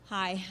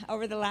Hi.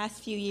 Over the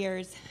last few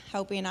years,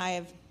 Hopie and I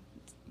have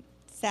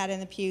sat in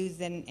the pews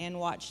and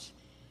watched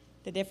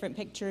the different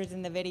pictures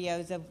and the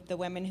videos of the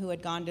women who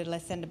had gone to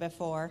LaSenda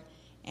before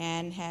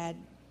and had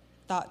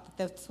thought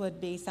that this would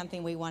be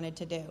something we wanted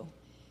to do.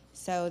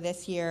 So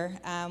this year,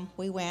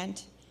 we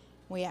went.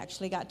 We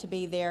actually got to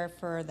be there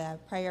for the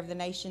Prayer of the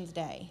Nations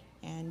Day,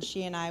 and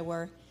she and I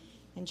were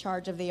in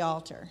charge of the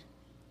altar.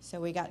 So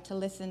we got to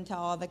listen to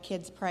all the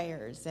kids'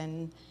 prayers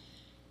and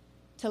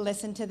to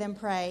listen to them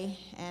pray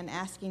and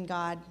asking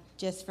God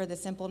just for the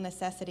simple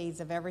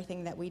necessities of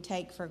everything that we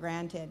take for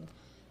granted.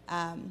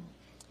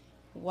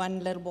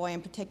 One little boy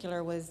in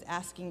particular was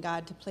asking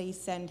God to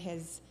please send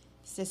his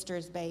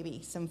sister's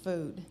baby some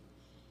food.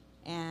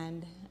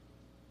 And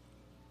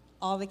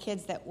all the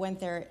kids that went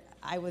there,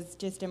 I was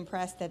just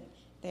impressed that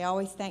they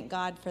always thank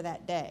God for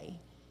that day.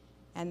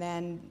 And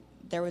then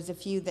there was a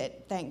few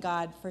that thank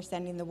God for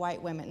sending the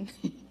white women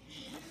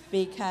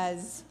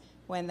because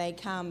when they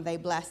come, they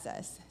bless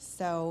us.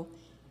 So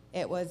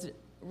it was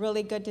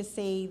really good to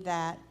see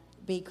that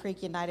Bee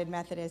Creek United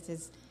Methodist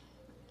is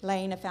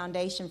laying a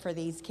foundation for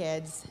these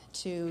kids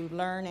to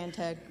learn and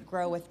to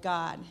grow with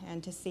God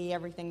and to see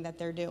everything that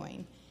they're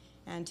doing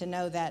and to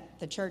know that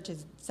the church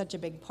is such a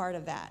big part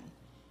of that.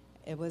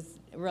 It was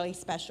really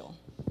special.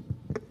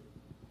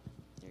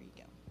 There you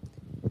go.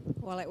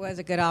 Well, it was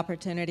a good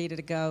opportunity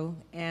to go,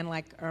 and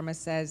like Irma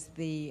says,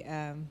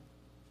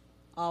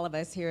 all of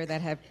us here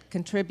that have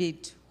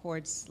contributed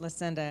towards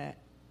LaSenda,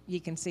 you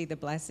can see the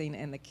blessing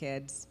in the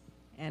kids,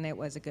 and it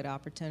was a good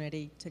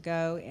opportunity to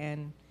go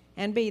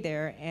and be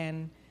there.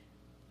 And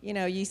you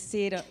know, you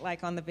see it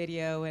like on the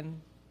video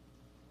and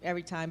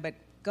every time, but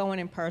going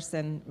in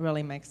person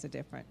really makes a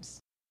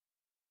difference.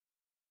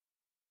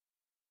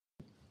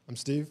 I'm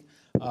Steve.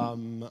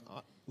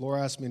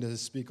 Laura asked me to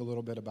speak a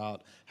little bit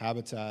about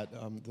Habitat.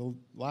 The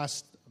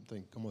last, I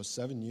think, almost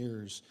 7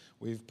 years,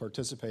 we've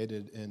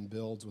participated in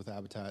builds with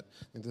Habitat.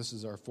 I think this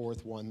is our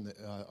fourth one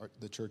that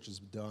the church has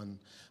done.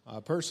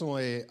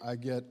 Personally, I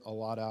get a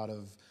lot out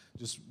of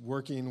just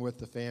working with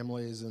the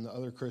families and the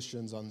other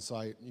Christians on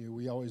site.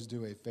 We always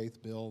do a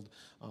faith build,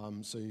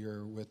 so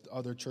you're with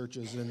other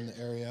churches in the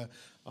area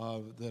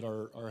that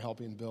are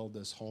helping build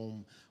this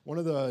home. One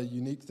of the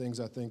unique things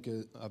I think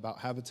about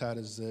Habitat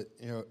is that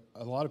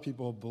a lot of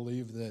people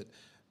believe that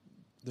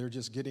they're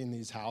just getting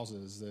these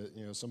houses,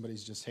 that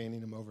somebody's just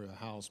handing them over the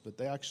house, but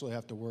they actually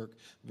have to work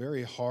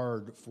very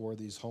hard for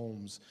these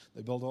homes.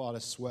 They build a lot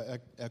of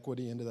sweat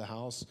equity into the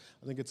house.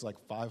 I think it's like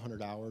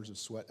 500 hours of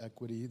sweat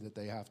equity that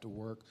they have to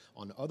work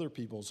on other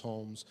people's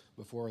homes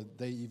before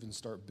they even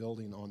start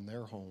building on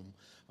their home.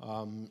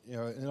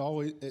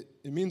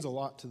 It means a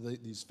lot to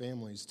these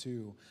families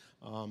too.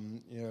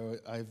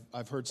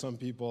 I've heard some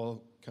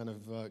people kind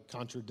of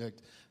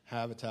contradict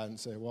Habitat and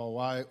say, well,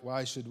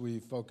 why should we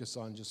focus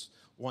on just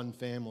one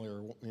family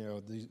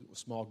or the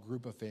small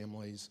group of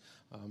families?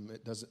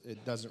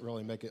 It doesn't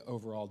really make an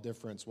overall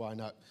difference. Why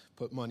not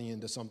put money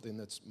into something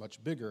that's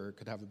much bigger? It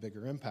could have a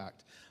bigger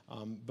impact.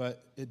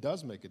 But it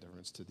does make a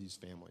difference to these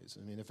families.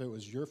 I mean, if it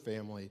was your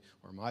family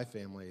or my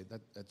family,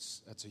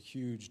 that's a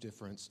huge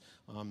difference.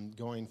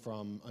 Going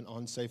from an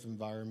unsafe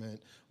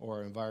environment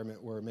or an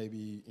environment where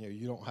maybe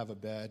you don't have a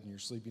bed and you're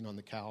sleeping on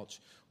the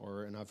couch,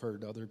 and I've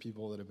heard other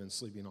people that have been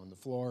sleeping on the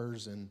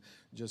floors and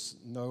just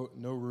no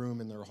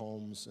room in their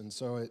homes, and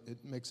so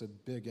it makes a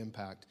big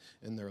impact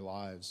in their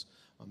lives.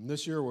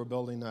 This year we're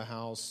building a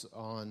house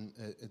on,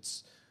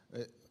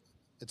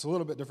 it's a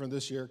little bit different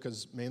this year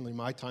because mainly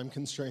my time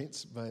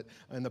constraints, but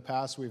in the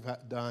past we've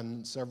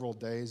done several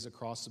days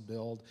across the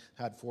build,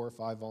 had 4 or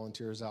 5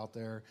 volunteers out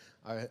there.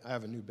 I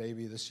have a new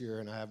baby this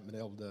year and I haven't been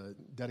able to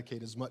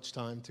dedicate as much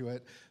time to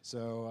it,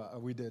 so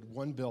we did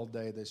one build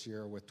day this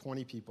year with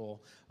 20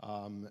 people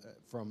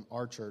from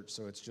our church,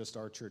 so it's just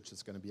our church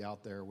that's going to be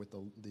out there with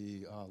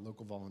the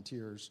local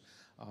volunteers.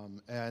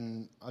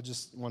 And I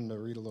just wanted to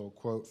read a little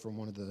quote from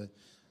one of the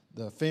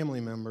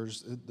family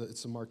members.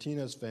 It's a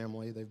Martinez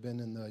family. They've been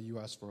in the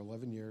U.S. for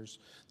 11 years.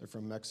 They're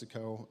from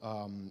Mexico.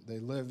 They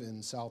live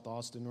in South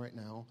Austin right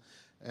now.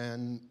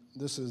 And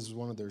this is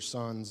one of their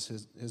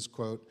sons. His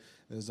quote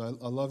is, I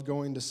love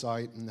going to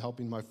site and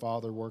helping my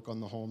father work on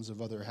the homes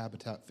of other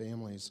Habitat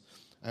families.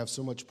 I have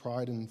so much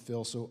pride and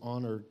feel so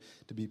honored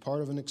to be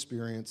part of an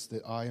experience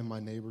that I and my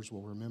neighbors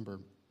will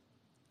remember.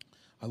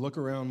 I look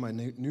around my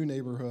new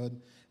neighborhood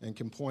and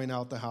can point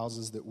out the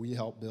houses that we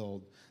helped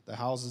build, the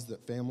houses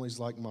that families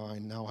like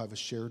mine now have a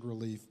shared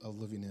relief of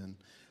living in.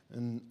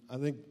 And I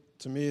think,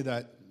 to me,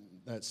 that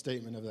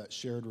statement of that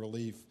shared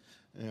relief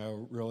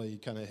really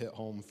kind of hit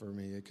home for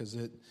me, because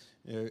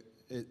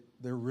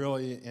they're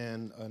really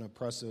in an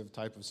oppressive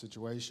type of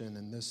situation,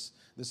 and this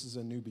is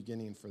a new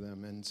beginning for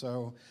them. And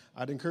so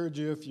I'd encourage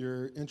you, if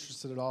you're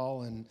interested at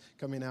all in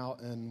coming out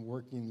and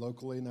working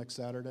locally next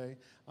Saturday,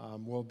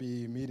 we'll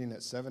be meeting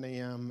at 7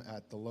 a.m.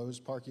 at the Lowe's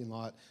parking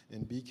lot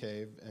in Bee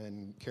Cave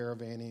and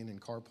caravanning and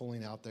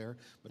carpooling out there.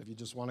 But if you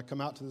just want to come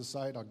out to the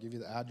site, I'll give you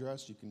the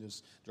address. You can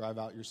just drive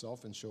out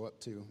yourself and show up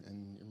too,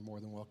 and you're more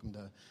than welcome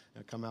to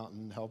come out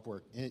and help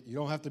work. You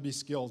don't have to be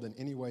skilled in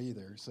any way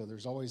either, so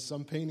there's always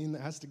some painting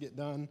that has to get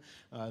done.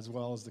 as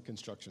well as the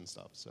construction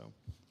stuff. So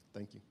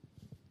thank you.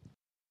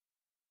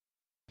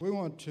 We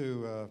want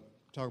to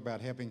talk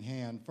about Helping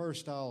Hand.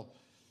 First,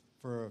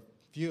 for a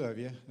few of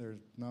you, there's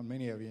not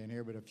many of you in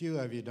here, but a few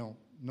of you don't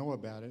know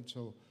about it,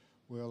 so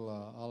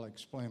I'll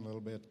explain a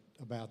little bit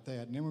about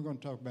that. And then we're going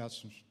to talk about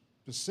some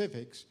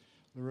specifics.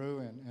 Larue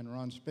and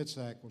Ron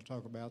Spitzack will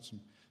talk about some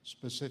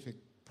specific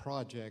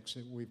projects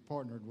that we've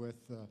partnered with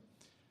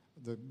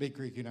the Big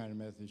Creek United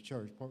Methodist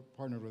Church,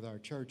 partnered with our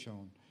church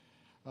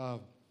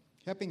on.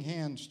 Helping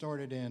Hand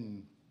started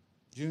in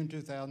June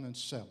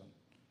 2007,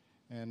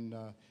 and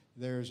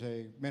there's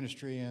a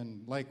ministry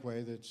in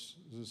Lakeway that's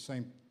the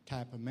same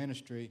type of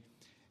ministry,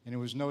 and it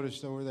was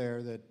noticed over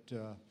there that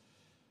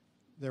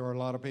there were a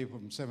lot of people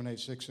from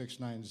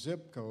 78669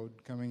 zip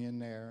code coming in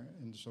there,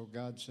 and so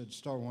God said,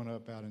 start one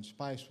up out in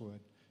Spicewood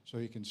so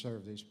you can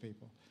serve these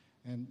people.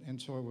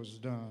 And so it was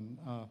done.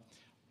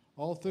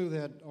 All through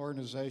that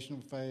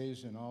organizational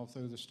phase and all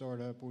through the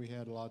startup, we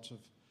had lots of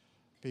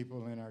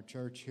people in our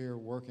church here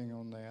working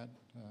on that,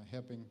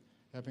 helping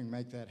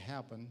make that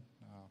happen.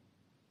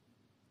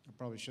 I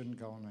probably shouldn't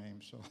call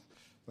names, so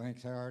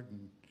thanks, Howard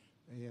and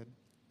Ed.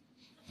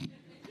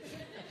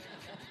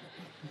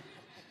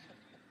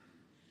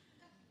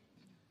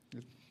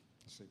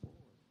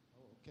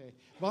 Okay,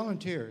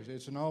 volunteers.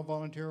 It's an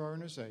all-volunteer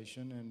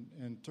organization,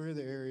 and three of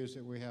the areas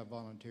that we have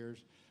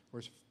volunteers.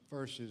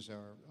 First is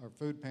our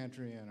food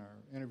pantry and our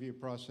interview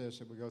process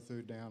that we go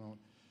through down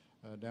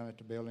at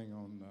the building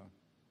on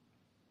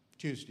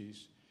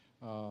Tuesdays.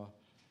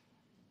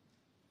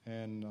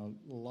 And a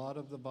lot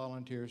of the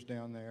volunteers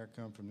down there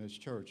come from this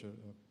church,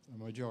 a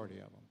majority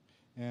of them.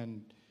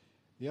 And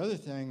the other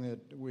thing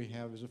that we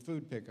have is a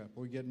food pickup.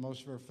 We get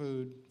most of our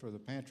food for the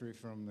pantry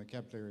from the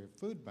Capital Area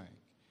Food Bank.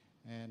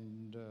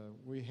 And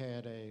we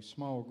had a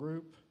small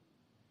group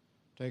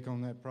take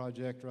on that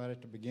project right at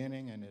the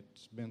beginning, and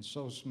it's been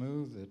so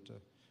smooth that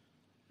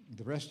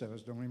the rest of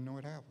us don't even know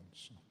it happened.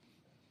 So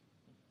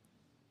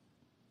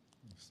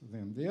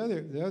them. The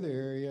other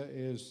area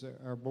is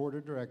our board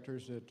of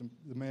directors. At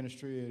the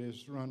ministry, it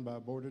is run by a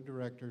board of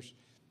directors,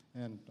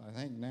 and I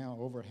think now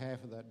over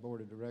half of that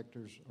board of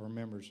directors are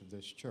members of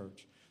this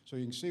church. So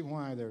you can see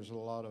why there's a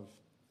lot of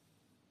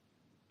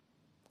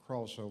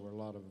crossover, a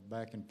lot of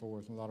back and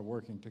forth, a lot of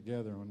working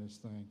together on this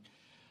thing.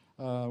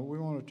 We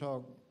want to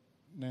talk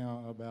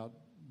now about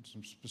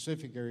some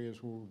specific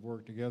areas where we've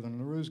worked together, and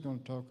Larue's going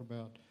to talk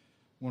about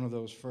one of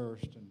those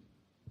first.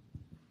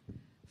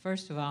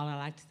 First of all, I'd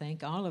like to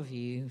thank all of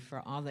you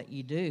for all that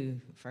you do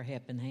for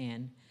Helping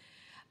Hand.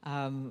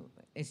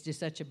 It's just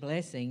such a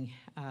blessing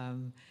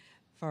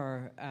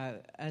for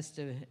us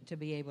to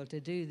be able to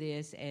do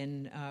this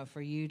and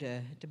for you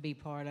to be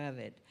part of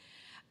it.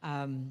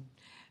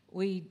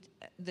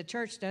 The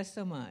church does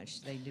so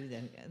much. They do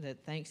the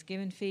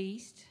Thanksgiving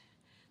feast,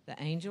 the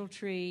angel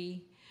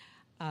tree,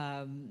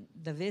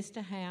 the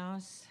Vista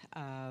House,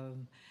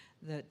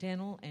 the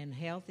dental and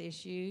health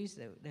issues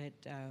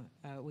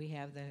that we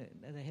have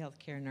the health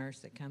care nurse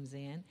that comes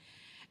in.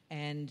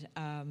 And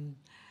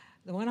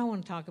the one I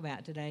want to talk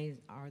about today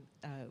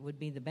would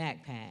be the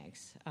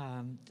backpacks.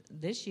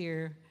 This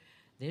year,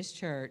 this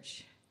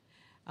church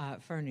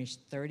furnished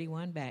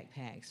 31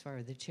 backpacks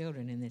for the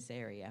children in this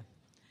area.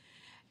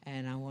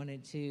 And I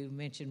wanted to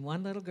mention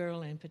one little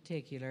girl in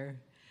particular.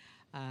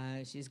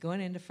 She's going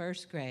into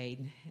first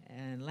grade,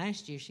 and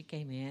last year she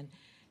came in,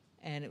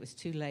 and it was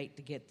too late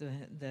to get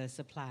the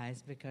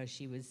supplies because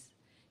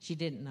she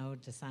didn't know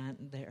to sign.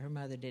 Her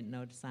mother didn't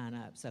know to sign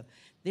up. So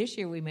this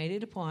year we made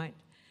it a point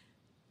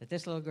that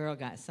this little girl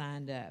got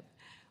signed up.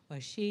 Well,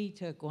 she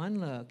took one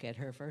look at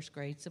her first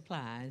grade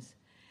supplies,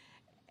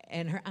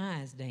 and her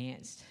eyes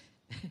danced.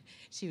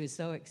 She was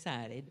so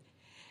excited.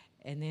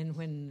 And then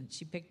when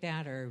she picked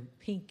out her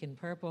pink and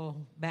purple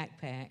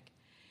backpack,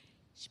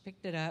 she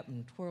picked it up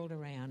and twirled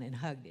around and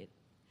hugged it,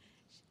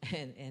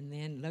 and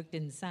then looked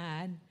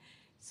inside,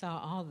 saw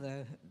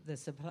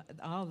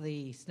all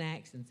the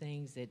snacks and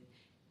things that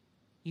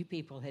you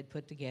people had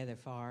put together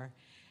for her,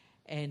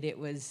 and it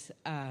was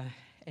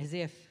as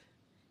if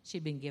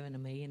she'd been given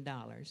 $1 million.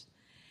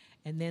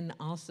 And then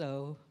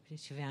also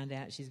she found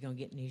out she's going to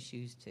get new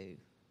shoes too.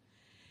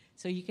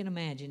 So you can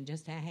imagine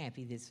just how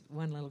happy this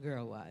one little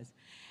girl was.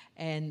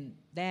 And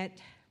that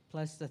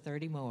plus the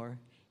 30 more,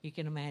 you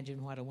can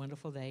imagine what a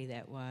wonderful day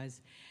that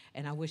was.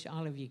 And I wish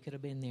all of you could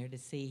have been there to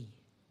see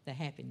the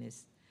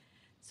happiness.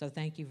 So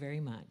thank you very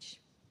much.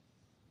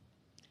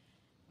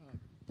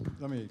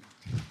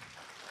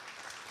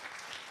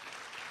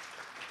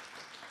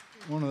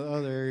 One of the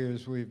other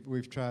areas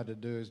we've tried to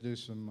do is do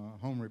some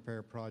home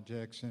repair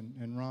projects,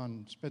 and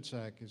Ron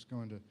Spitzack is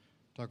going to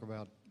talk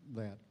about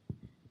that.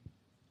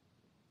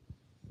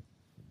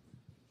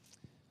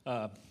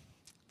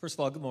 First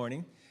of all, good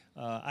morning.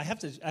 I have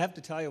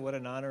to tell you what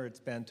an honor it's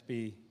been to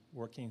be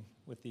working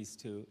with these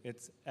two.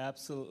 It's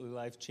absolutely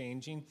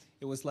life-changing.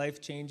 It was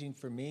life-changing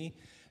for me,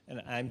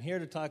 and I'm here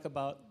to talk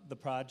about the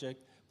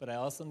project, but I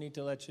also need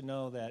to let you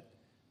know that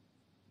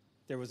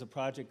there was a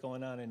project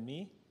going on in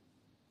me,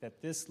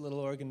 that this little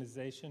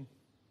organization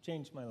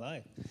changed my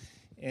life.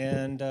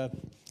 And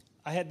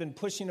I had been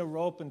pushing a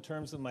rope in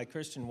terms of my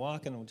Christian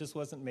walk and just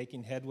wasn't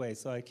making headway.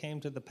 So I came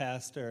to the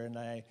pastor and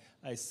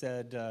I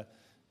said,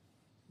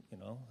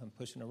 I'm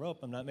pushing a rope.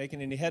 I'm not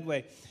making any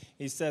headway.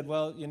 He said,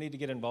 well, you need to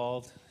get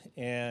involved.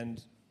 And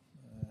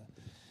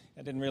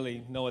I didn't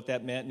really know what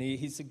that meant. And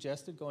he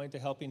suggested going to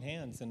Helping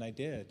Hands, and I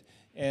did.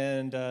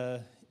 And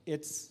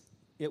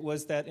it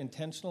was that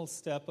intentional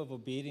step of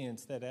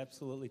obedience that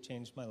absolutely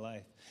changed my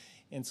life.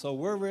 And so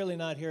we're really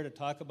not here to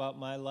talk about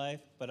my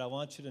life, but I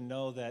want you to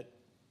know that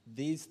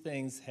these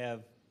things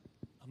have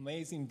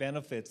amazing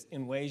benefits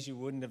in ways you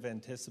wouldn't have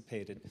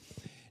anticipated.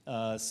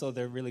 So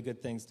they're really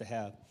good things to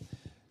have.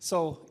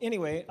 So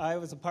anyway, I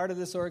was a part of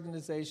this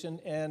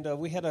organization, and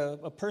we had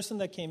a person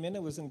that came in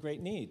that was in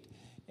great need.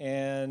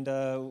 And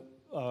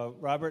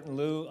Robert and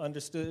Larue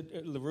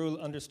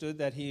understood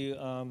that he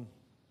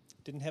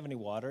didn't have any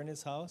water in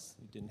his house.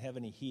 He didn't have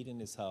any heat in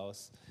his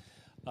house.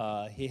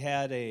 He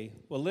had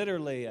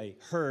literally a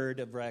herd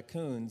of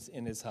raccoons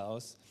in his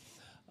house.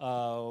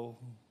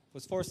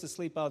 Was forced to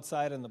sleep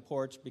outside on the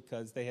porch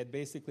because they had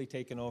basically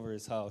taken over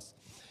his house.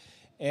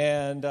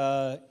 And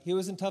he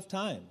was in tough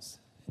times.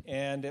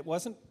 And it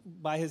wasn't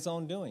by his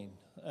own doing.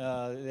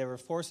 There were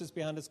forces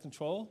beyond his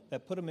control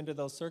that put him into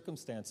those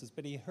circumstances.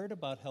 But he heard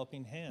about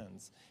Helping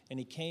Hands. And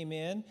he came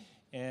in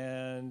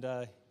and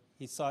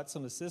he sought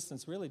some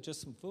assistance, really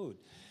just some food.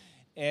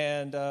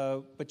 And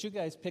but you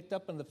guys picked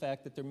up on the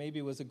fact that there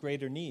maybe was a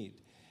greater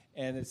need.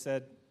 And they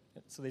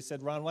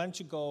said, Ron, why don't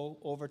you go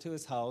over to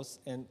his house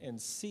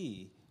and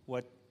see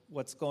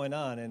what's going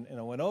on? And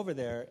I went over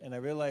there, and I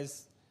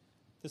realized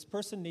this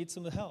person needs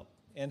some help,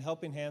 and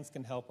Helping Hands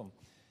can help them.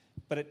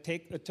 But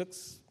it took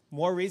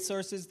more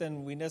resources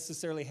than we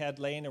necessarily had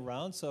laying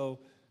around, so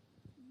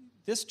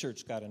this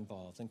church got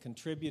involved and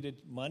contributed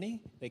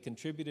money. They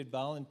contributed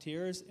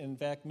volunteers. In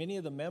fact, many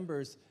of the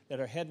members that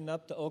are heading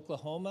up to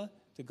Oklahoma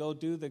to go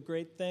do the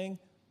great thing,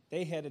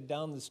 they headed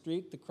down the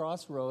street, the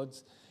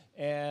crossroads,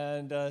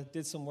 and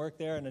did some work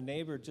there, and a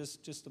neighbor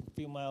just a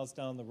few miles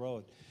down the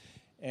road.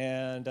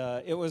 And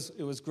it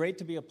was great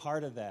to be a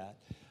part of that.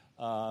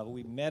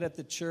 We met at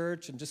the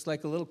church, and just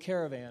like a little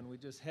caravan, we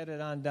just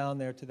headed on down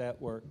there to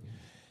that work.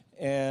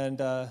 And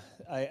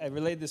I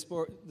relayed the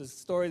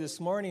story this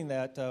morning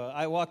that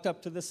I walked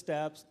up to the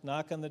steps,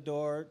 knock on the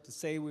door to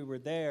say we were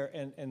there,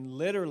 and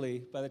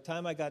literally, by the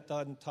time I got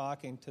done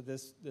talking to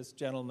this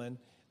gentleman,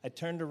 I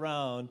turned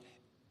around,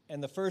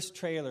 and the first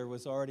trailer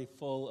was already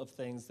full of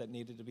things that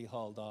needed to be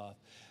hauled off.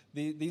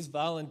 These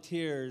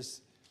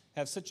volunteers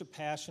have such a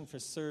passion for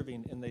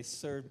serving, and they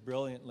served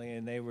brilliantly,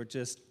 and they were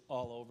just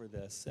all over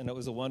this, and it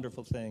was a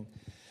wonderful thing.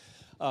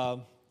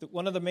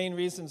 One of the main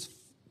reasons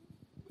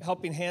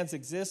Helping Hands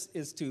exists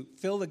is to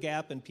fill the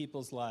gap in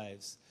people's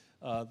lives.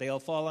 They'll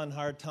fall on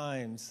hard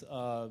times.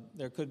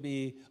 There could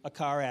be a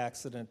car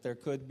accident. There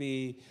could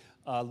be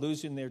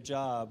losing their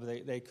job.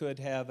 They could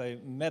have a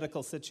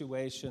medical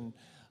situation,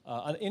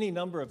 any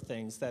number of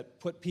things that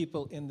put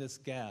people in this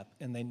gap,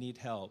 and they need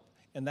help.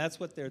 And that's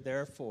what they're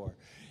there for.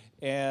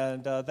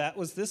 And that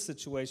was this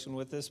situation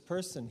with this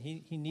person.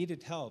 He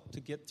needed help to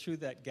get through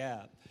that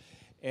gap.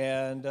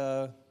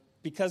 And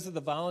because of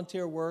the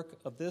volunteer work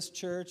of this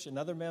church and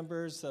other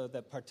members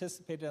that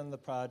participated in the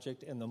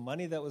project and the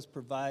money that was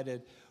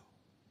provided,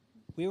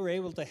 we were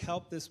able to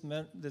help this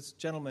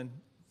gentleman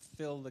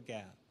fill the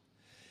gap.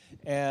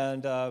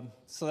 And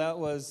so that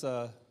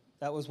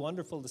was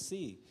wonderful to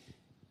see.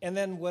 And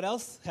then what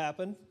else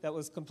happened that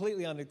was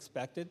completely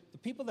unexpected? The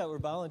people that were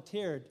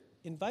volunteered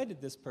invited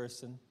this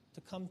person to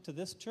come to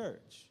this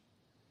church.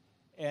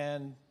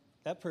 And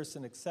that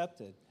person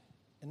accepted.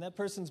 And that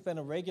person's been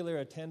a regular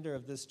attender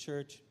of this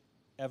church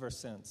ever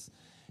since.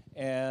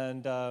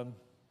 And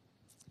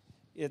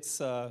if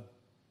you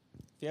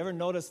ever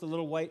notice the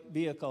little white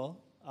vehicle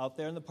out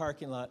there in the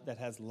parking lot that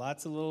has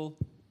lots of little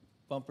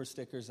bumper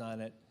stickers on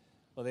it,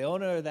 well, the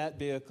owner of that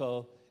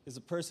vehicle is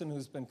a person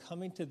who's been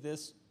coming to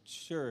this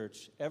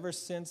church ever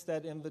since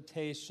that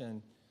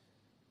invitation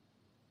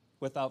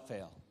without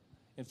fail.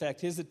 In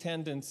fact, his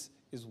attendance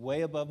is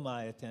way above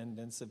my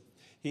attendance.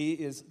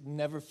 He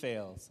never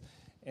fails.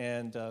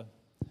 And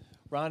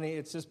Ronnie,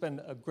 it's just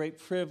been a great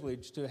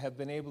privilege to have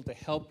been able to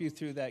help you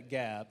through that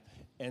gap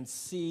and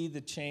see the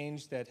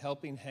change that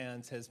Helping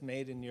Hands has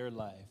made in your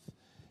life.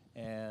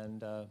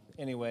 And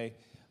anyway,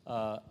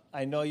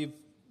 I know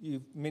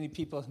many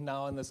people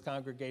now in this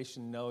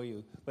congregation know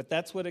you, but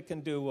that's what it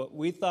can do. What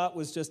we thought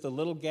was just a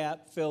little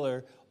gap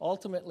filler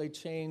ultimately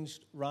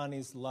changed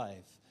Ronnie's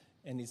life.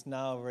 And he's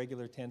now a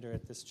regular attender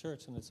at this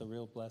church, and it's a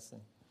real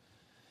blessing.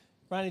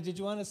 Ronnie, did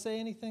you want to say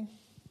anything?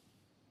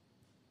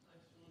 I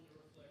just wanted to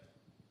reflect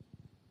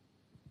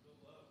the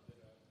love that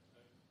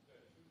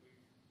we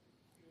feel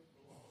for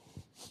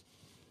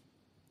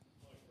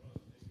my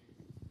brother,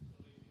 maybe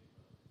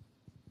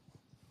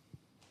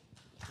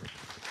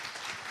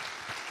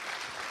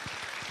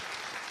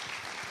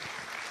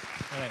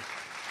All right.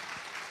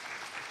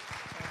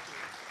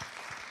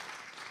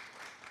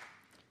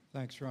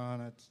 Thanks,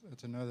 Ron.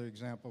 That's another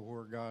example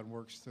where God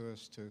works through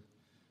us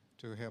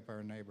to help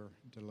our neighbor,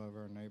 to love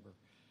our neighbor.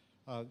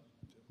 I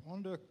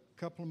want to do a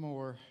couple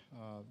more.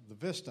 The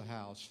Vista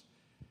House.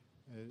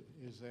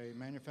 is a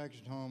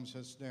manufactured home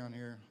sits down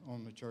here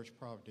on the church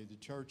property. The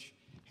church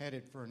had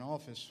it for an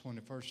office when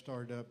it first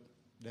started up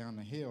down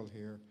the hill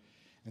here.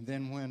 And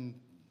then when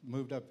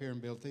moved up here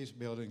and built these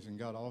buildings and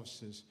got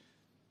offices,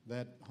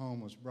 that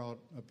home was brought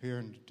up here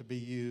and to be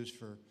used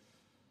for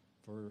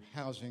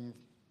housing.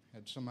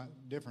 Had some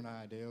different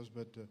ideas,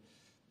 but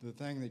the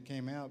thing that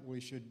came out, we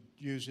should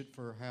use it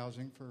for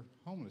housing for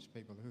homeless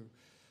people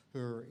who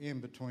are in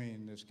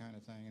between this kind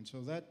of thing. And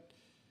so that,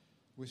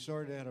 we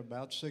started out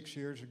about 6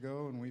 years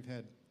ago, and we've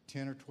had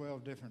 10 or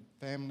 12 different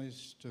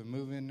families to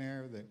move in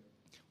there that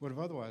would have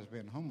otherwise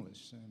been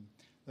homeless. And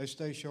they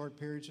stay short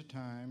periods of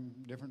time,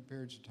 different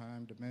periods of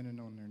time, depending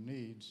on their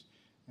needs.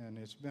 And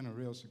it's been a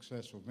real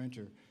successful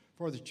venture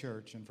for the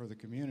church and for the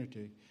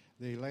community.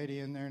 The lady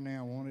in there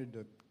now wanted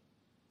to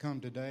come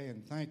today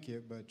and thank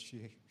you, but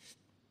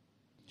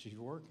she's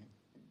working.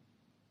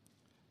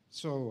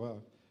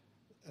 So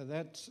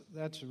that's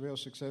a real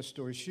success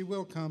story. She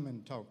will come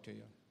and talk to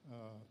you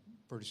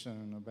pretty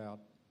soon about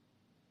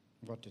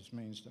what this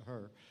means to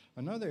her.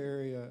 Another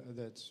area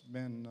that's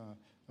been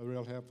a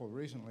real helpful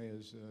recently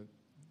is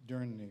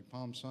during the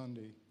Palm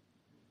Sunday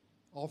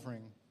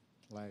offering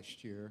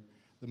last year,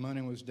 the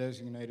money was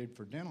designated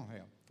for dental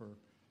help for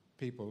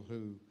people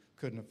who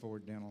couldn't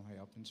afford dental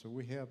help. And so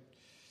we helped,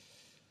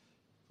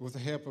 with the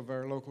help of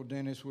our local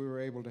dentist, we were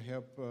able to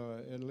help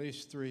at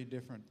least 3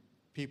 different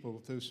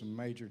people through some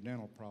major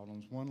dental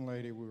problems. One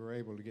lady we were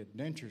able to get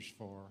dentures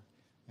for,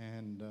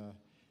 and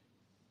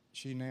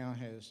she now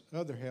has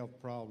other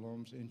health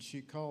problems, and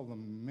she called the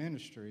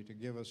ministry to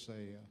give us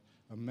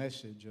a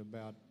message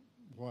about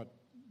what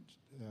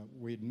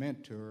we'd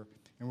meant to her,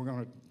 and we're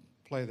going to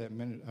play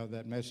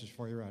that message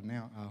for you right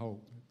now, I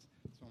hope.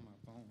 It's on my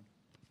phone.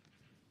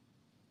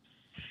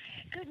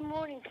 Good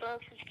morning,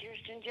 folks. It's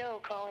Kirsten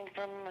Joe calling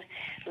from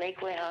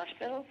Lakeway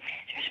Hospital.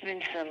 There's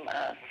been some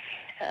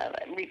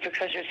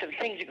repercussions, some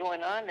things are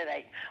going on that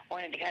I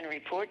wanted to kind of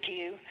report to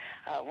you.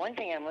 One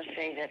thing I must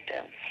say that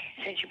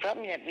since you brought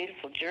me that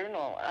beautiful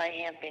journal, I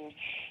have been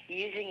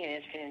using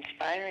it. It's been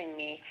inspiring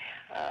me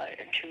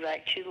to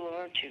write to the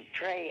Lord, to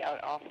pray an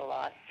awful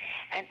lot.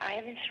 And I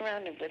have been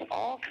surrounded with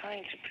all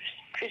kinds of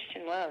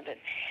Christian love that,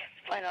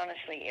 quite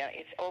honestly,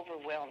 it's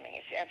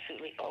overwhelming. It's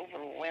absolutely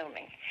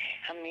overwhelming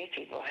how many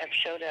people have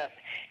showed up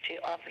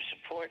to offer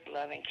support,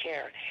 love, and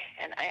care.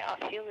 And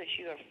I feel that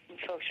you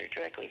folks are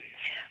directly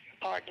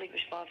partly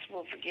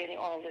responsible for getting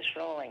all this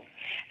rolling.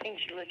 Things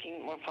are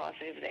looking more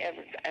positive than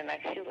ever, and I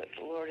feel that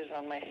the Lord is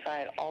on my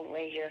side all the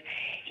way here.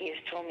 He has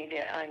told me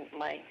that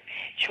my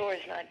chore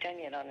is not done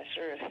yet on this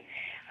earth.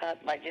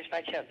 By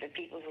the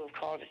people who have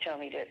called to tell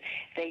me that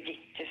they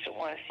just don't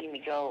want to see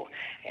me go,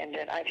 and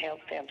that I've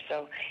helped them.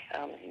 So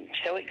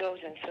it goes,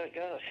 and so it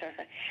goes.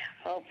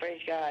 Oh,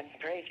 praise God,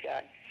 praise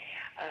God.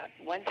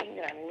 One thing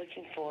that I'm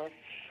looking for,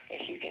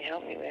 if you can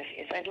help me with,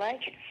 is I'd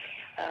like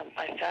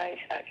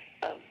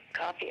a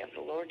copy of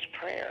the Lord's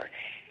Prayer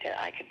that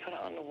I could put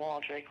on the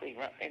wall directly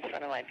in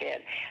front of my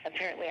bed.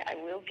 Apparently, I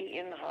will be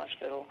in the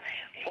hospital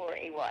for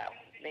a while.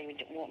 They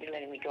won't be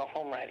letting me go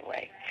home right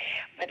away.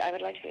 But I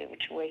would like to be able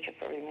to wake up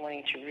every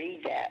morning to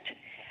read that,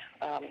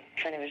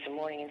 kind of as a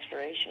morning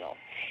inspirational.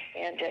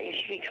 And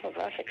if you could come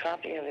across a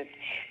copy of it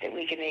that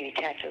we could maybe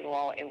tack to the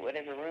wall in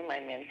whatever room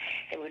I'm in,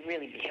 it would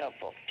really be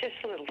helpful. Just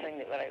a little thing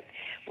that I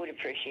would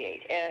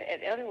appreciate.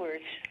 In other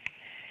words,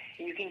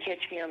 you can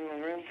catch me on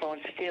the room phone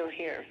still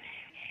here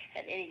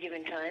at any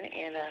given time.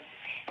 And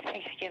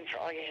thanks again for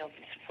all your help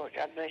and support.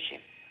 God bless you.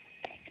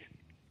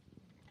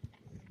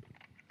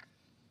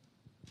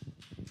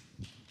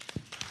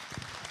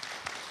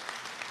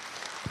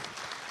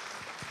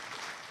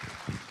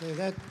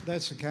 Okay,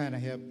 that's the kind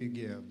of help you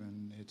give,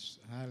 and it's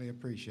highly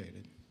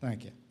appreciated.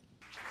 Thank you.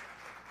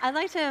 I'd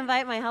like to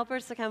invite my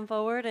helpers to come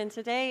forward, and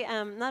today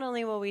not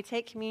only will we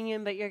take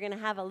communion, but you're going to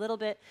have a little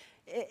bit,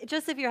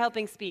 just if you're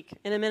helping speak.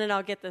 In a minute,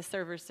 I'll get the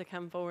servers to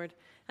come forward.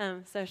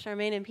 So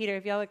Charmaine and Peter,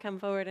 if y'all would come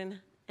forward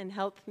and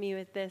help me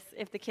with this,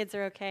 if the kids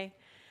are okay.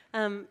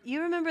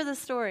 You remember the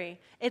story.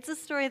 It's a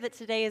story that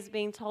today is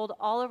being told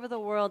all over the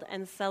world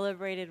and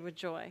celebrated with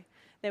joy.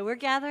 That we're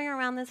gathering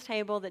around this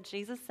table that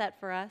Jesus set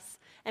for us,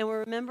 and we're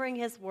remembering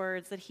his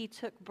words, that he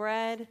took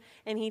bread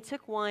and he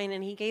took wine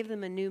and he gave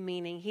them a new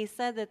meaning. He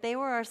said that they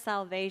were our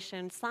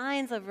salvation,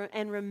 signs of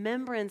and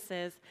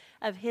remembrances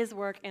of his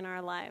work in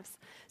our lives.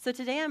 So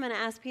today I'm going to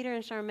ask Peter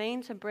and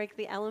Charmaine to break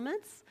the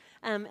elements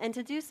and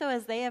to do so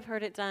as they have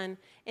heard it done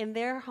in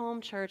their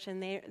home church in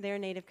their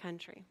native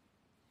country.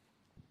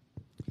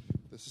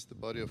 This is the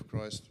body of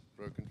Christ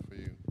broken for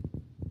you.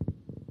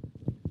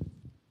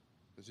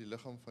 Dis die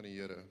liggaam van die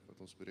Here wat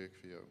ons breek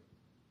vir jou.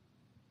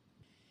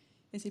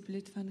 Is die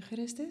bloed van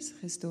Christus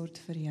gestort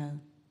vir jou.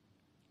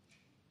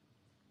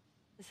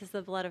 This is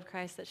the blood of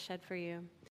Christ that's shed for you.